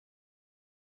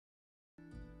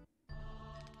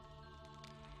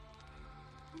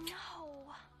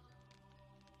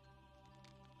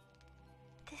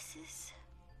This is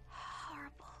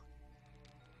horrible.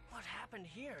 What happened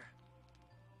here?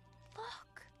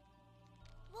 Look!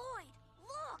 Lloyd,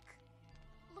 look!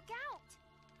 Look out!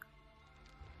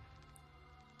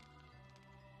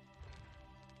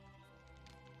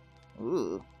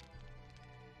 Ooh.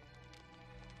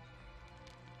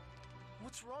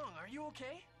 What's wrong? Are you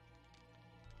okay?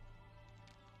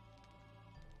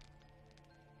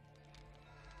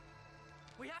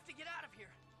 We have to get out of here.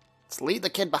 Let's leave the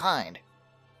kid behind.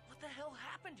 What the hell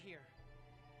happened here?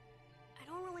 I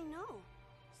don't really know.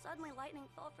 Suddenly lightning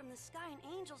fell from the sky and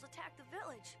angels attacked the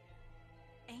village.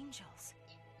 Angels?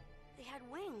 They had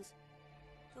wings.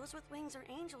 Those with wings are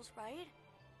angels, right?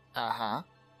 Uh-huh.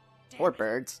 Damn Or it.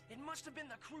 birds. It must have been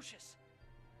the Crucius.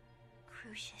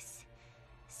 Crucius.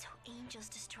 So angels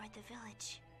destroyed the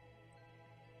village.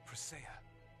 Presea,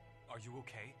 are you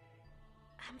okay?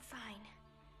 I'm fine.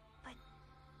 But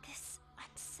this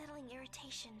unsettling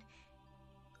irritation,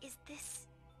 is this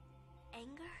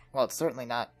anger? Well, it's certainly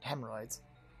not hemorrhoids.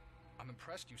 I'm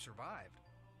impressed you survived.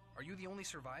 Are you the only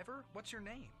survivor? What's your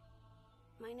name?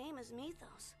 My name is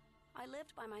Mythos. I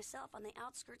lived by myself on the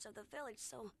outskirts of the village,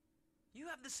 so... You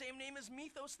have the same name as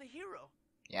Mythos the hero.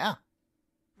 Yeah.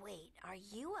 Wait, are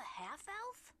you a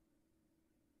half-elf?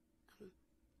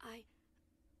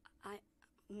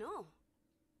 No.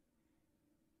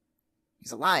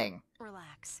 He's lying.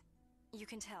 Relax. You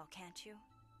can tell, can't you?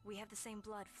 We have the same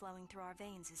blood flowing through our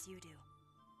veins as you do.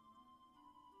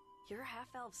 You're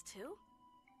half-elves too?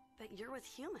 But you're with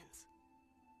humans.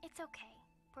 It's okay.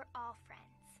 We're all friends.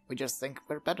 We just think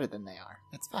we're better than they are.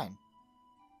 That's fine.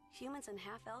 Humans and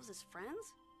half-elves as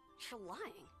friends? You're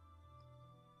lying.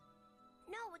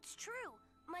 No, it's true.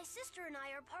 My sister and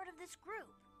I are part of this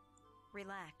group.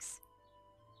 Relax.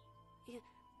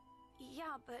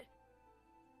 Yeah, but...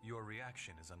 Your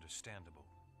reaction is understandable.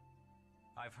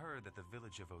 I've heard that the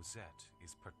village of Ozette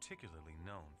is particularly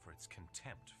known for its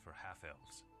contempt for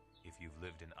half-elves. If you've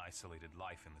lived an isolated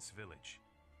life in this village,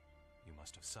 you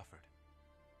must have suffered.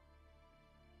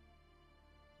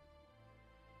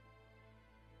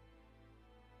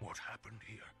 What happened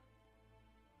here?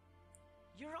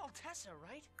 You're Altessa,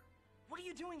 right? What are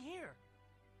you doing here?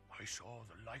 I saw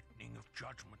the lightning of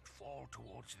judgment fall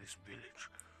towards this village.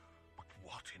 But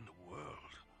what in the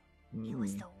world? It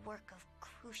was the work of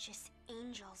Crucius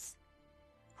angels.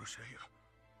 Presea,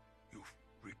 you've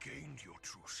regained your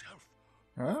true self.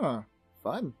 Oh,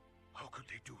 fun. How could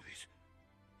they do this?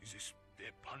 Is this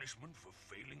their punishment for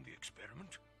failing the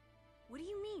experiment? What do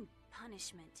you mean,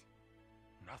 punishment?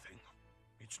 Nothing.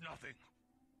 It's nothing.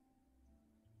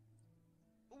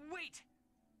 Wait!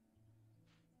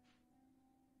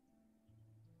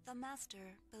 The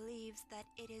Master believes that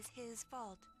it is his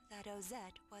fault that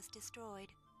Ozette was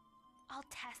destroyed.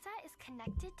 Altessa is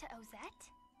connected to Ozette?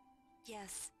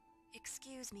 Yes.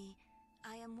 Excuse me.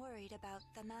 I am worried about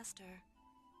the Master.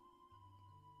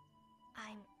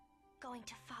 I'm going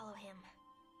to follow him.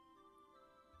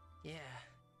 Yeah.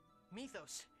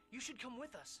 Mythos, you should come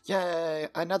with us. Yay,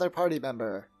 another party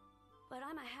member. But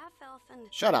I'm a half-elf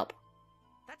and... Shut up.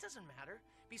 That doesn't matter.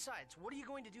 Besides, what are you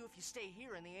going to do if you stay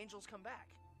here and the angels come back?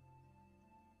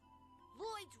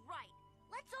 Lloyd's right.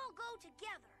 Let's all go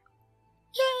together.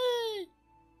 Yay!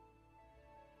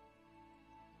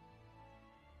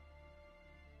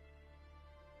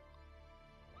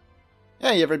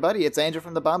 Hey everybody, it's Angel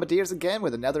from the Bombadiers again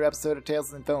with another episode of Tales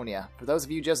of Symphonia. For those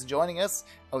of you just joining us,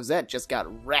 Ozette just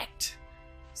got wrecked.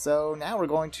 So now we're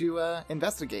going to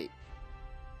investigate.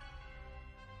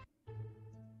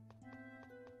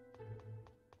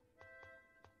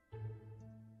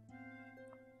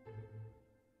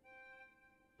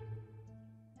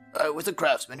 I was a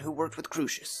craftsman who worked with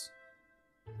Crucius.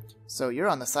 So you're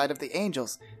on the side of the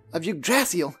angels, of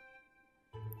Yggdrasil.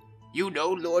 You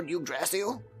know Lord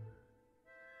Yggdrasil?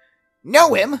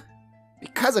 Know him?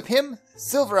 Because of him,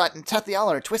 Sylverant and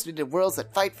Tethe'alla are twisted into worlds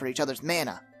that fight for each other's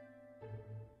mana.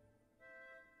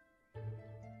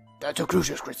 That's a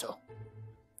Crucius crystal.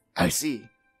 I see.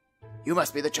 You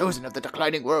must be the chosen of the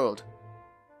declining world.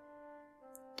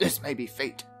 This may be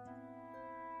fate.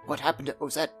 What happened to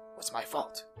Ozette was my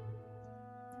fault.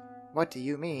 What do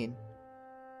you mean?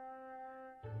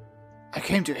 I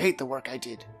came to hate the work I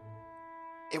did.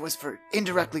 It was for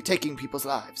indirectly taking people's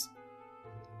lives.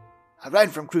 I ran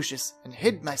from Crucius and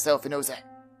hid myself in Ozette.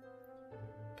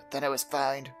 But then I was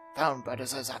found by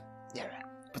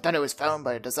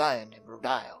a design in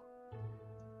Rodile.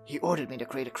 He ordered me to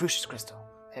create a Crucius crystal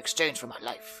in exchange for my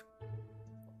life.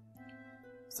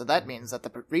 So that means that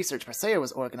the research Presea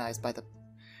was organized by the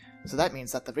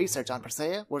research on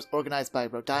Presea was organized by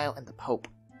Rodile and the Pope.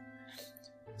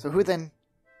 So who then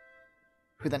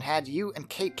had you and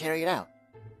Kate carry it out?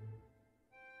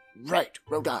 Right,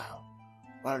 Rodile.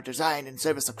 While designed in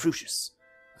service of Crucius,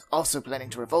 was also planning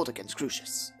to revolt against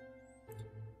Crucius.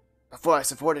 Before I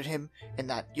supported him in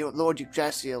that, your Lord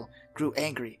Yggdrasil grew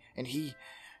angry, and he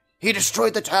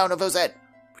destroyed the town of Ozette,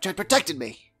 which had protected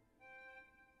me.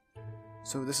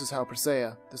 So this is how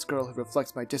Presea, this girl who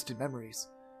reflects my distant memories,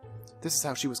 this is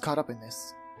how she was caught up in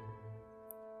this.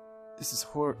 This is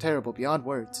terrible beyond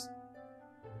words.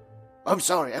 I'm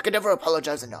sorry, I could never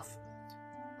apologize enough.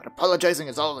 But apologizing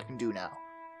is all I can do now.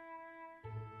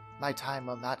 My time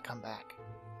will not come back.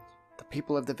 The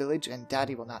people of the village and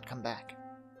Daddy will not come back.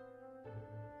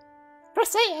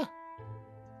 Presea!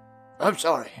 I'm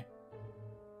sorry.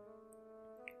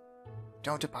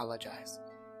 Don't apologize.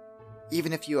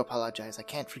 Even if you apologize, I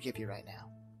can't forgive you right now.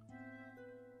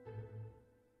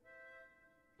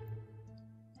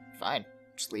 Fine,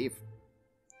 just leave.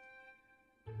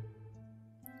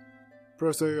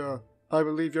 Presea, I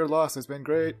believe your loss has been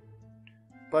great,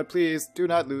 but please do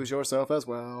not lose yourself as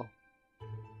well.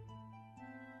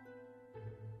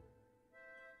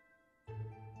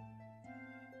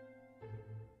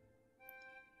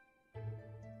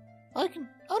 I can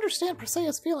understand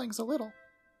Presea's feelings a little.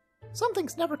 Some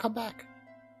things never come back.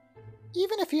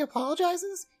 Even if he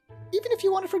apologizes, even if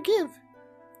you want to forgive,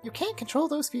 you can't control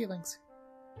those feelings.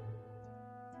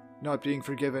 Not being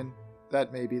forgiven,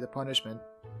 that may be the punishment.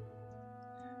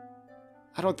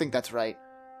 I don't think that's right.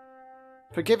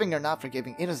 Forgiving or not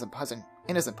forgiving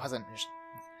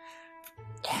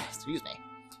excuse me.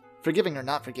 Forgiving or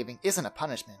not forgiving isn't a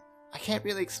punishment. I can't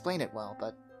really explain it well,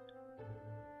 but...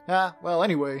 well,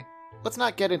 anyway, let's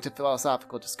not get into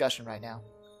philosophical discussion right now.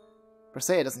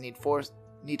 Presea doesn't need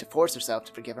to force herself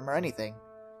to forgive him or anything.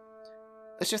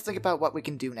 Let's just think about what we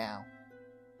can do now.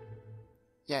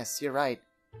 Yes, you're right.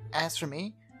 As for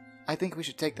me, I think we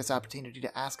should take this opportunity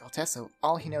to ask Altesso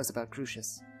all he knows about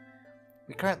Crucius.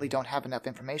 We currently don't have enough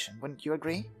information, wouldn't you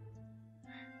agree?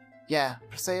 Yeah,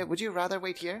 Presea, would you rather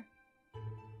wait here?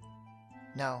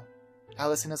 No, I'll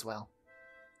listen as well.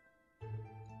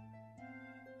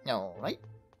 Alright.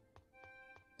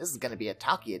 This is gonna be a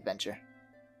talkie adventure.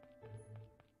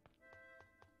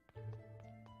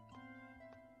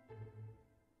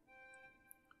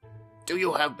 Do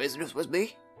you have business with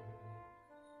me?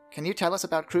 Can you tell us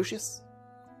about Crucius?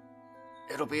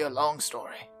 It'll be a long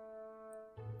story.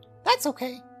 That's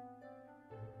okay.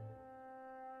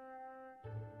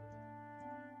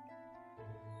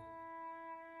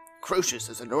 Crucius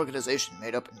is an organization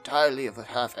made up entirely of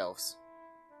half-elves.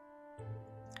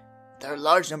 There are a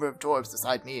large number of dwarves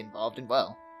beside me involved and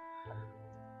well.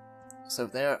 So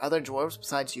there are other dwarves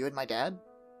besides you and my dad?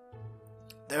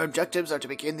 Their objectives are to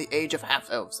begin the Age of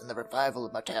Half-Elves and the revival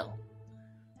of Martel.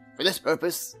 For this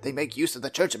purpose, they make use of the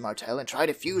Church of Martel and try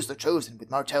to fuse the Chosen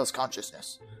with Martel's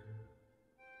consciousness.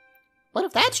 But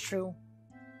if that's true,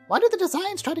 why do the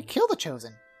Designs try to kill the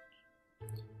Chosen?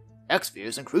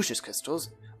 X-spheres and Crucius crystals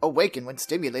awaken when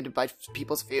stimulated by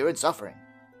people's fear and suffering.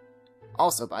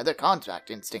 Also by their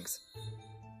contact instincts.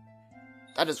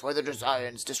 That is why the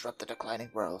Designs disrupt the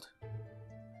declining world.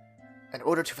 In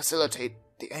order to facilitate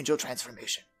the angel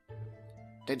transformation,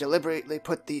 they deliberately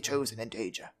put the Chosen in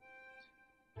danger.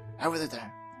 However,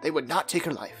 they would not take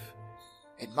her life.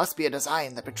 It must be a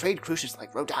design that betrayed Crucius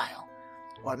like Rodile,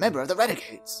 or a member of the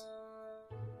Renegades.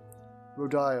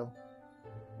 Rodile.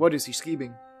 What is he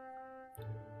scheming?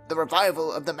 The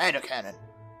revival of the Mana Cannon.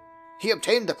 He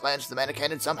obtained the plans for the Mana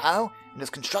Cannon somehow, and is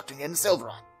constructing it in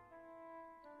Sylverant.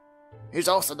 He's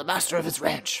also the master of his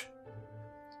ranch.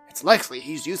 It's likely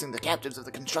he's using the captives of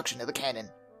the construction of the cannon.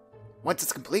 Once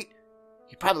it's complete,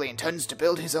 he probably intends to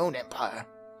build his own empire.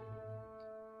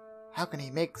 How can he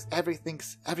make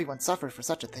everyone suffer for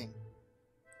such a thing?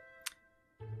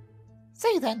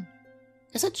 Say then,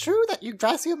 is it true that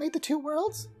Yggdrasil made the two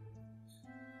worlds?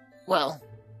 Well,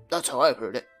 that's how I've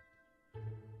heard it.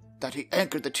 That he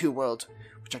anchored the two worlds,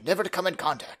 which are never to come in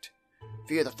contact,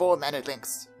 via the four mana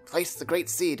links, and placed the Great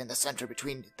Seed in the center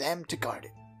between them to guard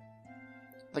it.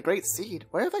 The Great Seed?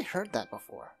 Where have I heard that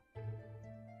before?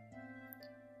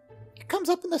 It comes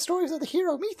up in the stories of the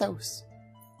hero Mythos.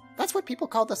 That's what people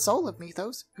call the soul of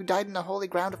Mythos, who died in the holy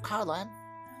ground of Karlan,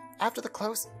 after the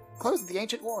close of the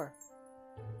ancient war.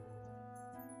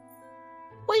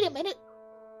 Wait a minute.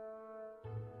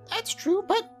 That's true,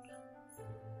 but...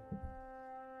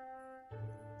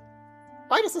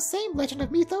 why does the same legend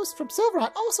of Mythos from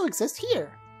Sylverant also exist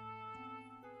here?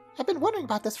 I've been wondering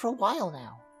about this for a while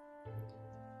now.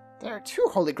 There are two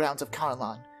holy grounds of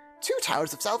Karlan, two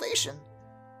towers of salvation.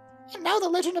 And now the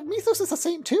legend of Mythos is the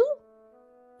same too?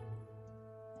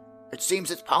 It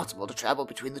seems it's possible to travel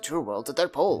between the two worlds at their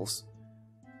poles.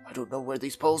 I don't know where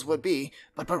these poles would be,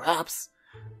 but perhaps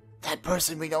That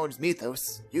person we know as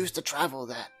Mythos used to travel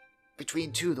that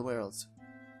between two of the worlds.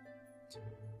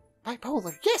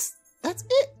 Bipolar, yes, that's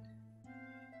it!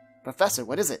 Professor,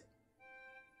 what is it?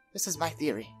 This is my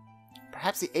theory.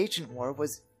 Perhaps the ancient war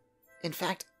was, in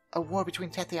fact, a war between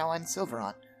Tethe'alla and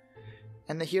Sylverant,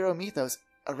 and the hero Mythos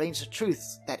arranged the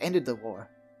truths that ended the war.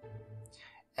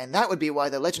 And that would be why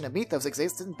the legend of Mythos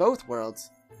exists in both worlds.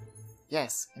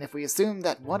 Yes, and if we assume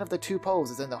that one of the two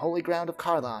poles is in the holy ground of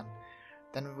Karlan,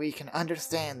 then we can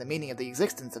understand the meaning of the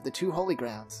existence of the two holy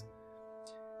grounds.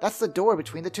 That's the door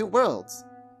between the two worlds.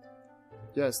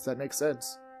 Yes, that makes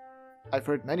sense. I've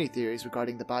heard many theories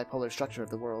regarding the bipolar structure of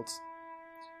the worlds.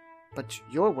 But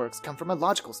your works come from a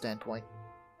logical standpoint.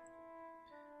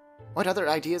 What other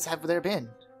ideas have there been?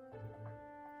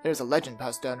 There's a legend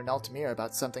passed down in Altamira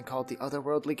about something called the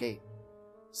Otherworldly Gate.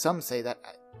 Some say that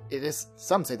it is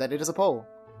a pole.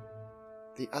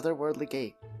 The Otherworldly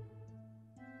Gate.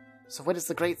 So what is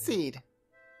the Great Seed?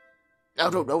 I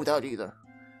don't know that either.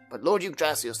 But Lord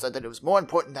Yggdrasil said that it was more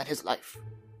important than his life.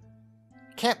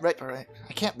 I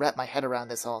can't wrap my head around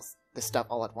this stuff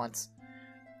all at once.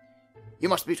 You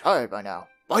must be tired by now.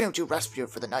 Why don't you rest here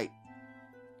for the night?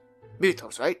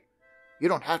 Mythos, right? You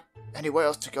don't have anywhere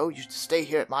else to go. You should stay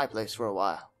here at my place for a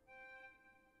while.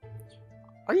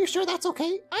 Are you sure that's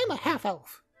okay? I'm a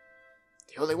half-elf.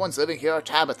 The only ones living here are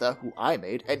Tabitha, who I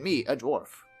made, and me, a dwarf.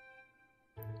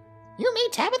 You made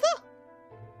Tabitha?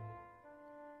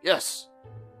 Yes.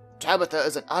 Tabitha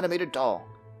is an automated doll,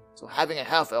 so having a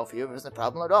half-elf here isn't a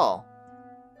problem at all.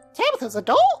 Tabitha's a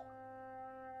doll?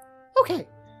 Okay.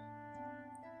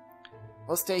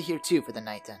 We'll stay here too for the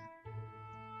night then.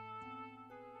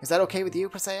 Is that okay with you,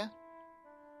 Presea?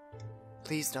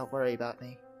 Please don't worry about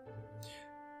me.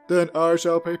 Then I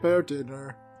shall prepare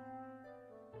dinner.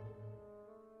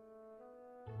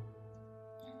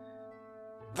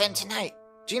 Then tonight,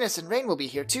 Genus and Raine will be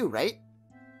here too, right?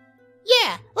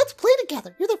 Yeah, let's play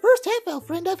together. You're the first half-elf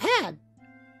friend I've had.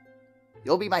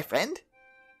 You'll be my friend?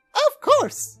 Of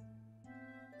course!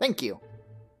 Thank you.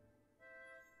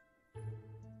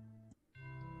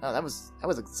 Oh, that was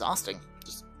exhausting.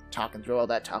 Just talking through all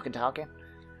that talking. Gotta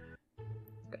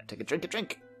take a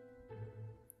drink.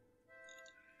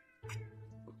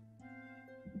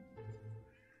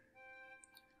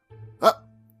 Up!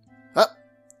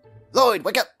 Lloyd,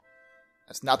 wake up!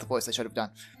 That's not the voice I should have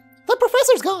done. The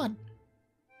professor's gone!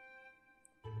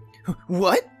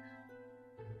 What?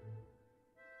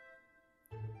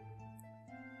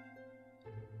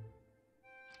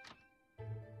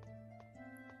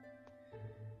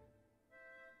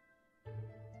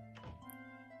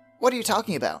 What are you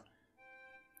talking about?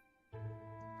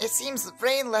 It seems that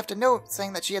Raine left a note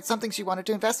saying that she had something she wanted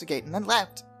to investigate and then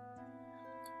left.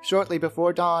 Shortly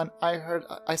before dawn,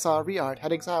 I saw a Riard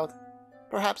heading south.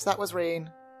 Perhaps that was Raine.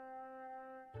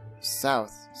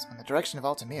 South, so in the direction of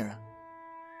Altamira.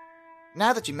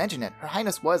 Now that you mention it, Her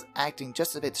Highness was acting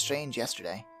just a bit strange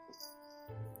yesterday.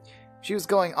 She was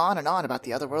going on and on about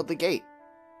the Otherworldly Gate.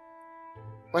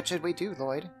 What should we do,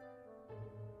 Lloyd?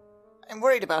 I'm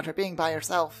worried about her being by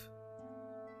herself.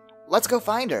 Let's go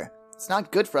find her. It's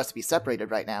not good for us to be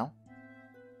separated right now.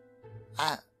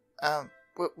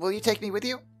 Will you take me with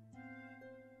you?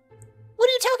 What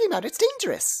are you talking about? It's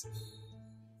dangerous.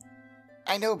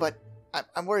 I know, but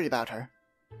I'm worried about her.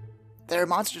 There are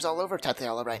monsters all over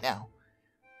Tethe'alla right now.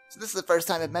 So this is the first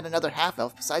time I've met another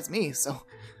half-elf besides me, so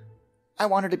I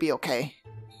want her to be okay.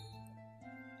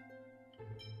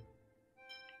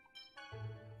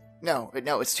 No,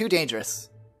 it's too dangerous.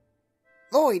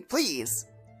 Lloyd, please!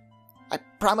 I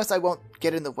promise I won't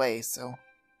get in the way, so...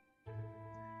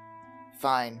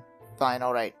 Fine,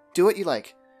 alright. Do what you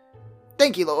like.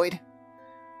 Thank you, Lloyd!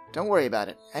 Don't worry about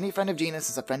it. Any friend of Genus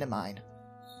is a friend of mine.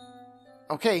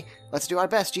 Okay, let's do our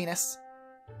best, Genus.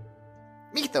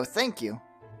 Mythos, thank you.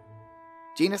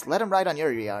 Genus, let him ride on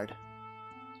your yard.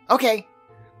 Okay!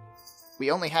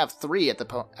 We only have 3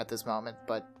 at this moment,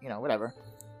 but, whatever.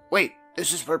 Wait,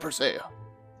 this is for Presea.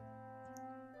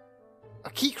 A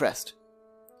key crest.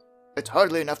 It's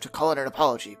hardly enough to call it an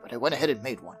apology, but I went ahead and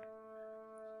made one.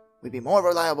 We'd be more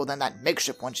reliable than that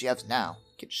makeshift one she has now.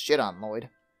 Get shit on, Lloyd.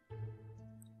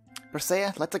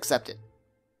 Presea, let's accept it.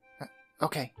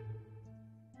 Okay.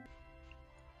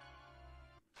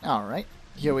 Alright,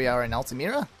 here we are in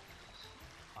Altamira.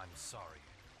 I'm sorry,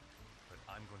 but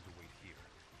I'm going to wait here.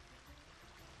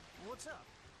 What's up?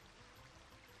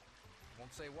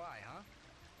 Won't say why, huh?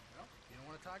 Well, you don't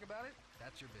want to talk about it?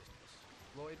 That's your business.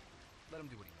 Lloyd, let him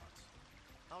do what he wants.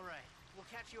 All right, we'll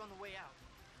catch you on the way out.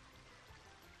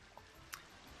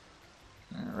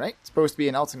 Alright, supposed to be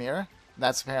in Altamira.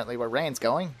 That's apparently where Raine's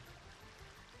going.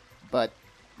 But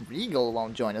Regal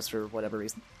won't join us for whatever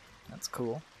reason. That's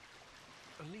cool.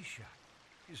 Alicia,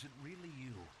 is it really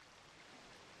you?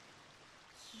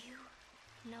 You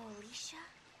know Alicia?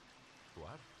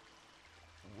 What?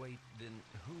 Wait, then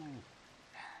who?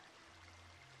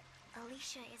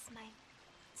 Alicia is my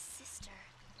sister.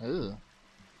 Ooh.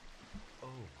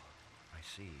 Oh, I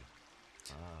see.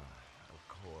 Ah, of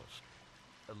course.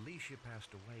 Alicia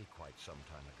passed away quite some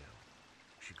time ago.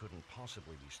 She couldn't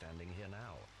possibly be standing here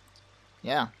now.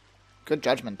 Yeah. Good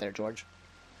judgment there, George.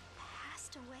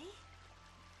 Passed away?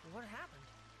 What happened?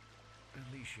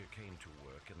 Alicia came to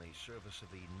work in the service of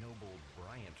the noble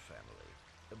Bryant family,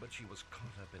 but she was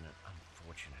caught up in an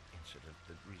unfortunate incident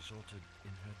that resulted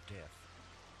in her death.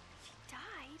 She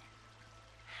died?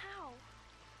 How?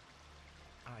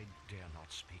 I dare not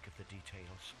speak of the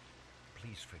details.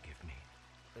 Please forgive me.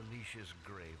 Alicia's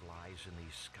grave lies in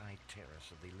the Sky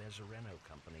Terrace of the Lazzareno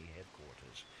Company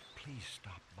headquarters. Please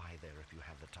stop by there if you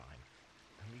have the time.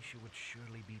 Alicia would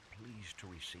surely be pleased to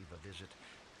receive a visit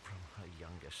from her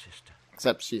younger sister.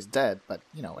 Except she's dead, but,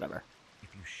 you know, whatever.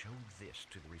 If you showed this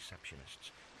to the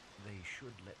receptionists, they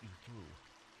should let you through.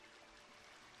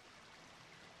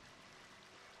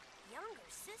 Younger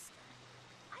sister?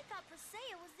 I thought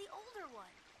Presea was the older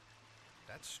one.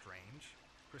 That's strange.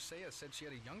 Presea said she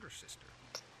had a younger sister.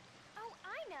 Oh,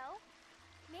 I know.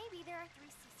 Maybe there are 3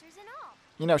 sisters in all.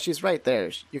 You know, she's right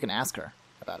there. You can ask her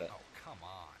about it. Oh, come on.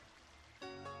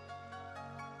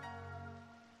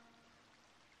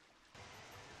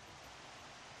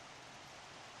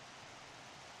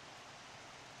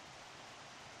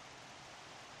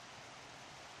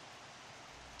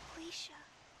 Alicia,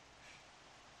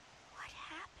 what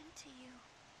happened to you?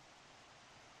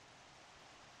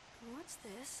 What's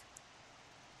this?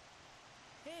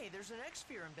 Hey, there's an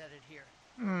X-sphere embedded here.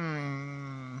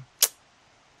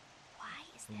 Why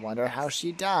is there Wonder how X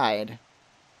she there? died.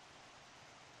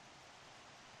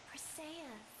 Presea,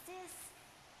 sis,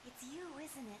 it's you,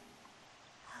 isn't it?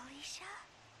 Alicia?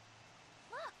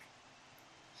 Look!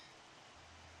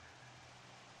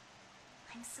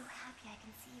 I'm so happy I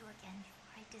can see you again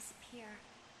before I disappear.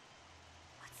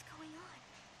 What's going on?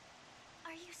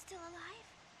 Are you still alive?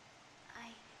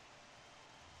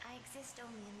 I exist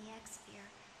only in the X-sphere.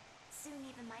 Soon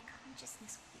even my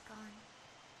consciousness will be gone.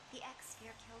 The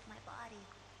X-sphere killed my body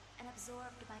and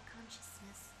absorbed my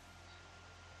consciousness.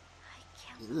 I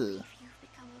can't believe you've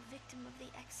become a victim of the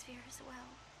X-sphere as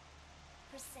well.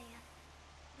 Presea,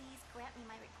 please grant me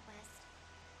my request.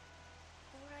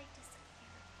 Before I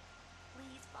disappear,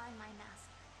 please find my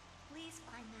master. Please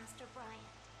find Master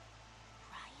Bryant.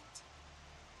 Bryant?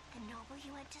 The noble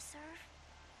you went to serve?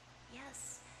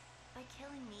 Yes, by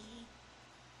killing me.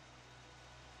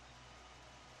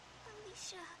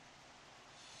 Alicia,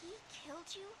 he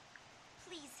killed you?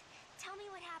 Please, tell me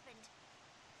what happened.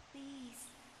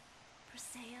 Please,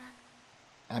 Presea.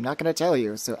 I'm not going to tell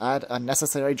you, so add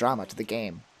unnecessary drama to the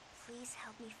game. Please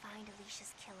help me find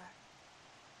Alicia's killer.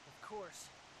 Of course.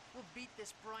 We'll beat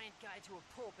this Bryant guy to a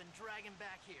pulp and drag him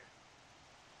back here.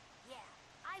 Yeah,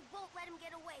 I won't let him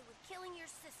get away with killing your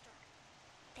sister.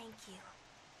 Thank you.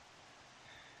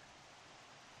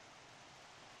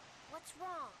 What's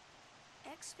wrong?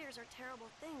 X-spheres are terrible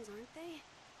things, aren't they?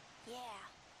 Yeah.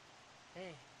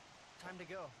 Hey, time to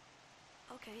go.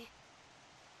 Okay.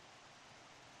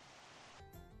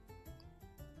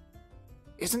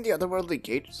 Isn't the Otherworldly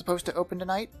Gate supposed to open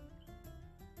tonight?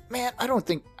 Man, I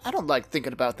don't like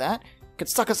thinking about that. Could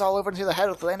suck us all over into the head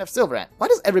of the land of Sylverant. Why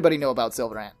does everybody know about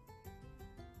Sylverant?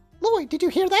 Lloyd, did you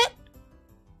hear that?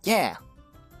 Yeah.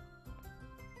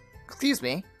 Excuse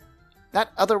me.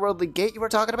 That Otherworldly Gate you were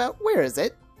talking about, where is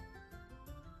it?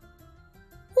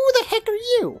 Who the heck are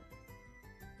you?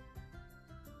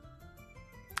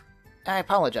 I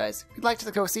apologize. We'd like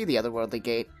to go see the Otherworldly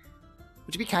Gate.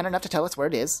 Would you be kind enough to tell us where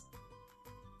it is?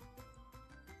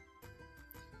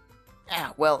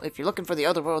 Ah, well, if you're looking for the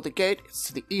Otherworldly Gate, it's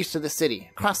to the east of the city,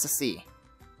 across the sea.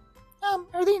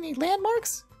 Are there any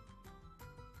landmarks?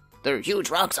 There are huge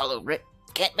rocks all over it.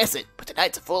 Can't miss it, but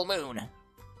tonight's a full moon.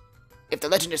 If the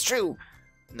legend is true,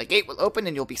 then the gate will open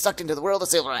and you'll be sucked into the world of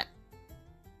Sylverant.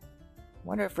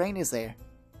 Wonder if Raine is there.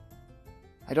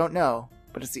 I don't know,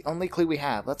 but it's the only clue we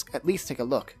have. Let's at least take a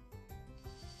look.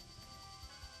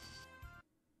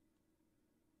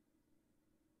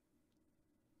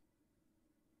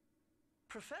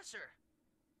 Professor!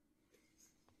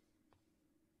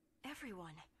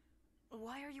 Everyone,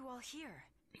 why are you all here?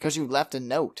 Because you left a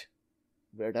note,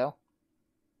 weirdo.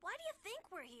 Why do you think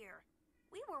we're here?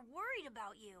 We were worried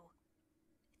about you.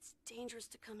 It's dangerous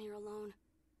to come here alone.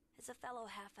 As a fellow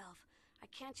half-elf, I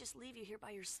can't just leave you here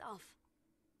by yourself.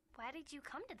 Why did you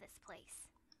come to this place?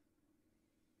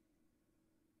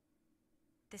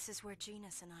 This is where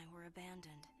Genus and I were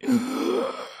abandoned.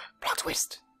 Plot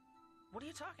twist! What are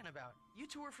you talking about? You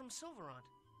two are from Sylverant.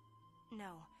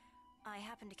 No, I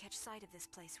happened to catch sight of this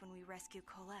place when we rescued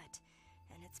Colette,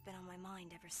 and it's been on my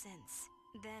mind ever since.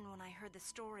 Then, when I heard the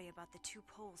story about the two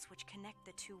poles which connect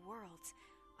the two worlds,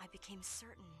 I became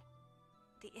certain.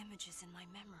 The images in my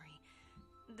memory,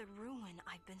 the ruin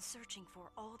I've been searching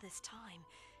for all this time,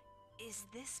 is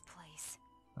this place.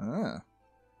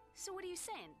 So what are you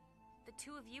saying? The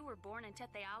two of you were born in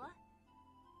Tethe'alla?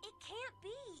 It can't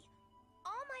be.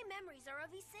 All my memories are of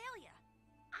Iselia.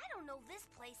 I don't know this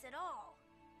place at all.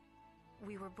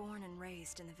 We were born and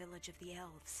raised in the village of the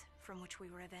elves, from which we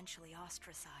were eventually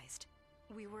ostracized.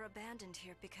 We were abandoned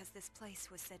here because this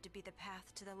place was said to be the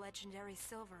path to the legendary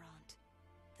Sylverant.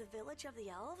 The village of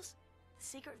the elves? The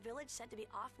secret village said to be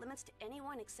off limits to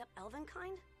anyone except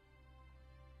elvenkind?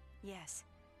 Yes.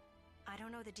 I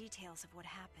don't know the details of what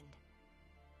happened,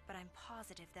 but I'm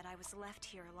positive that I was left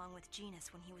here along with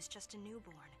Genus when he was just a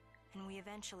newborn, and we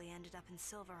eventually ended up in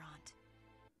Sylverant.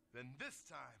 Then this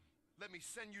time, let me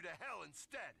send you to hell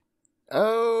instead.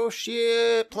 Oh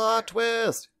shit, plot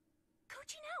twist!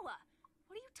 Kuchinawa!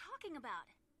 What are you talking about?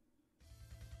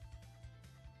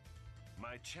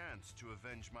 My chance to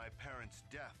avenge my parents'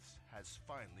 deaths has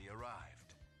finally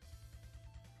arrived.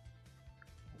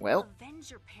 Well?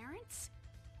 Avenge your parents?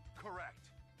 Correct.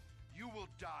 You will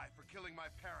die for killing my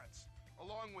parents,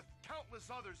 along with countless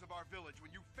others of our village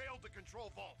when you failed to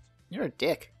control Vault. You're a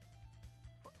dick.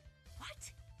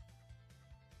 What?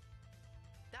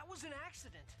 That was an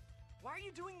accident. Why are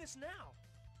you doing this now?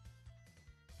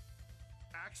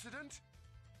 Accident?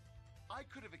 I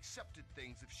could have accepted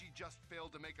things if she just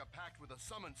failed to make a pact with a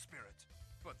summoned spirit.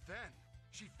 But then,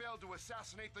 she failed to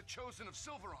assassinate the Chosen of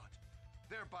Sylverant,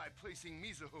 thereby placing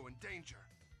Mizuho in danger.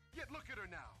 Yet look at her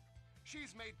now.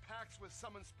 She's made pacts with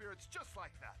summoned spirits just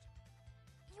like that.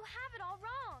 You have it all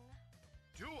wrong.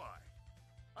 Do I?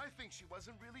 I think she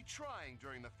wasn't really trying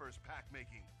during the first pact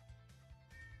making.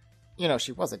 You know,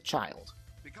 she was a child.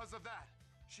 Because of that,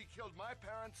 she killed my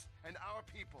parents and our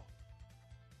people.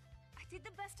 I did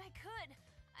the best I could.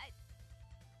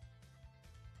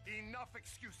 Enough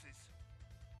excuses.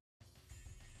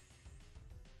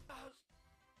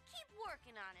 Keep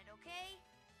working on it, okay?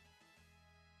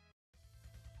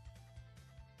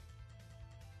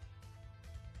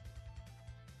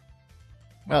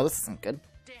 Well, this isn't good.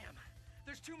 Damn,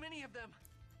 there's too many of them.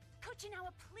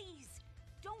 Kuchinawa, please!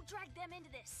 Don't drag them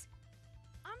into this.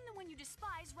 I'm the one you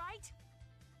despise, right?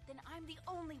 Then I'm the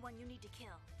only one you need to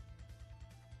kill.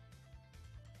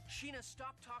 Sheena,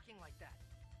 stop talking like that.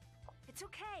 It's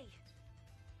okay.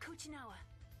 Kuchinawa,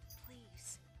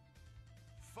 please.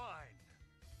 Fine.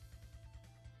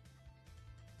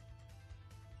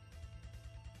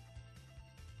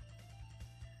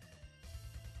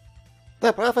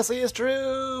 The prophecy is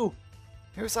true!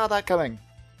 Who saw that coming?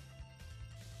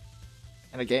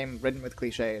 In a game ridden with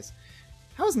cliches.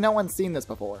 How has no one seen this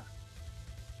before?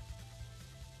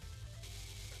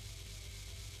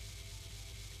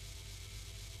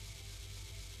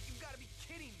 You've got to be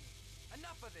kidding me.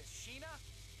 Enough of this, Sheena.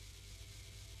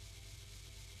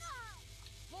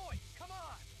 Lloyd, come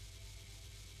on!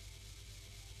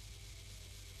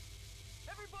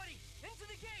 Everybody, into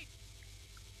the gate!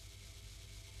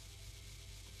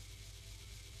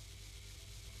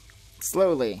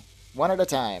 Slowly, one at a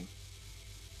time.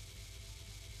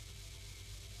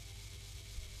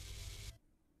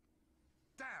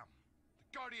 Damn!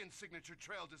 The Guardian signature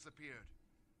trail disappeared.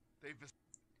 They've...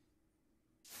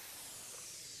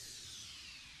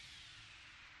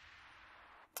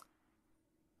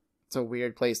 It's a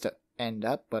weird place to end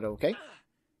up, but okay.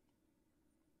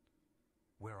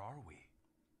 Where are we?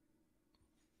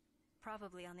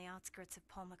 Probably on the outskirts of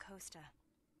Palma Costa.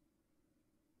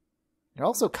 You're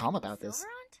also calm about this.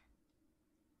 Sylverant?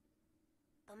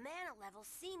 The mana level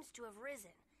seems to have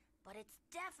risen, but it's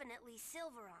definitely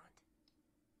Sylverant.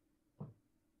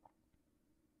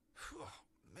 Oh,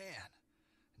 man.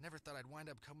 Never thought I'd wind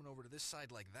up coming over to this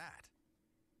side like that.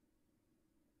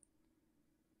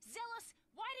 Zealous,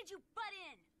 why did you butt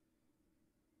in?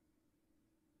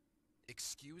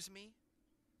 Excuse me?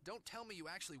 Don't tell me you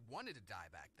actually wanted to die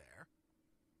back there.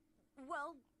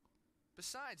 Well...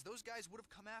 Besides, those guys would have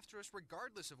come after us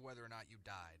regardless of whether or not you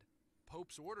died.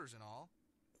 Pope's orders and all.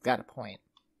 Got a point.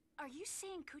 Are you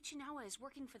saying Kuchinawa is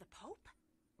working for the Pope?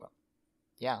 Well,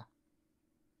 yeah.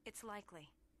 It's likely.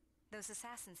 Those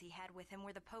assassins he had with him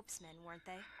were the Pope's men, weren't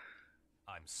they?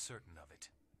 I'm certain of it.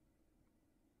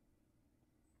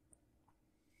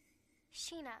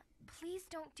 Sheena, please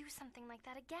don't do something like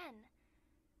that again.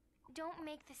 Don't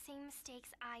make the same mistakes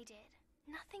I did.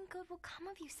 Nothing good will come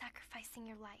of you sacrificing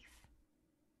your life.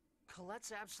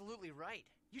 Colette's absolutely right.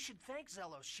 You should thank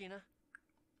Zelos, Sheena.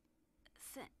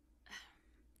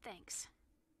 Thanks.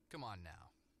 Come on now.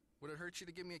 Would it hurt you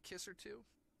to give me a kiss or two?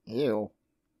 Ew.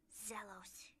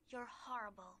 Zelos, you're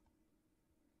horrible.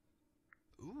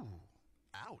 Ooh,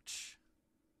 ouch.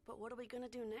 But what are we gonna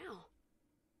do now?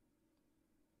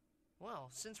 Well,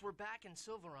 since we're back in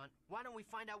Sylverant, why don't we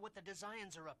find out what the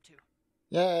Desians are up to?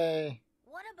 Yay.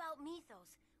 What about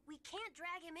Mythos? We can't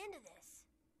drag him into this.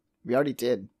 We already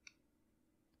did.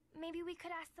 Maybe we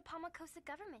could ask the Palmacosta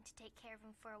government to take care of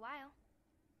him for a while.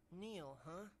 Neil,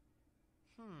 huh?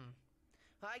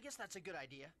 I guess that's a good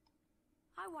idea.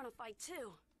 I want to fight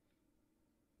too.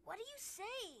 What are you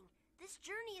saying? This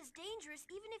journey is dangerous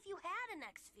even if you had an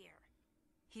X-Sphere.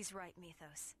 He's right,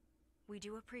 Mythos. We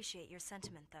do appreciate your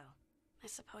sentiment, though. I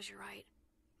suppose you're right.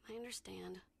 I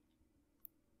understand.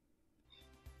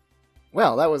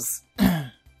 Well, that was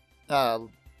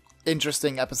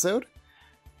interesting episode.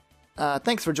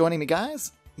 Thanks for joining me,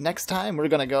 guys. Next time, we're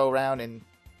gonna go around and,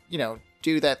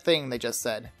 do that thing they just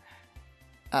said.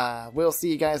 We'll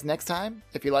see you guys next time.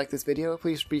 If you like this video,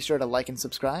 please be sure to like and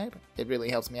subscribe. It really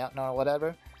helps me out and all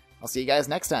whatever. I'll see you guys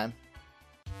next time.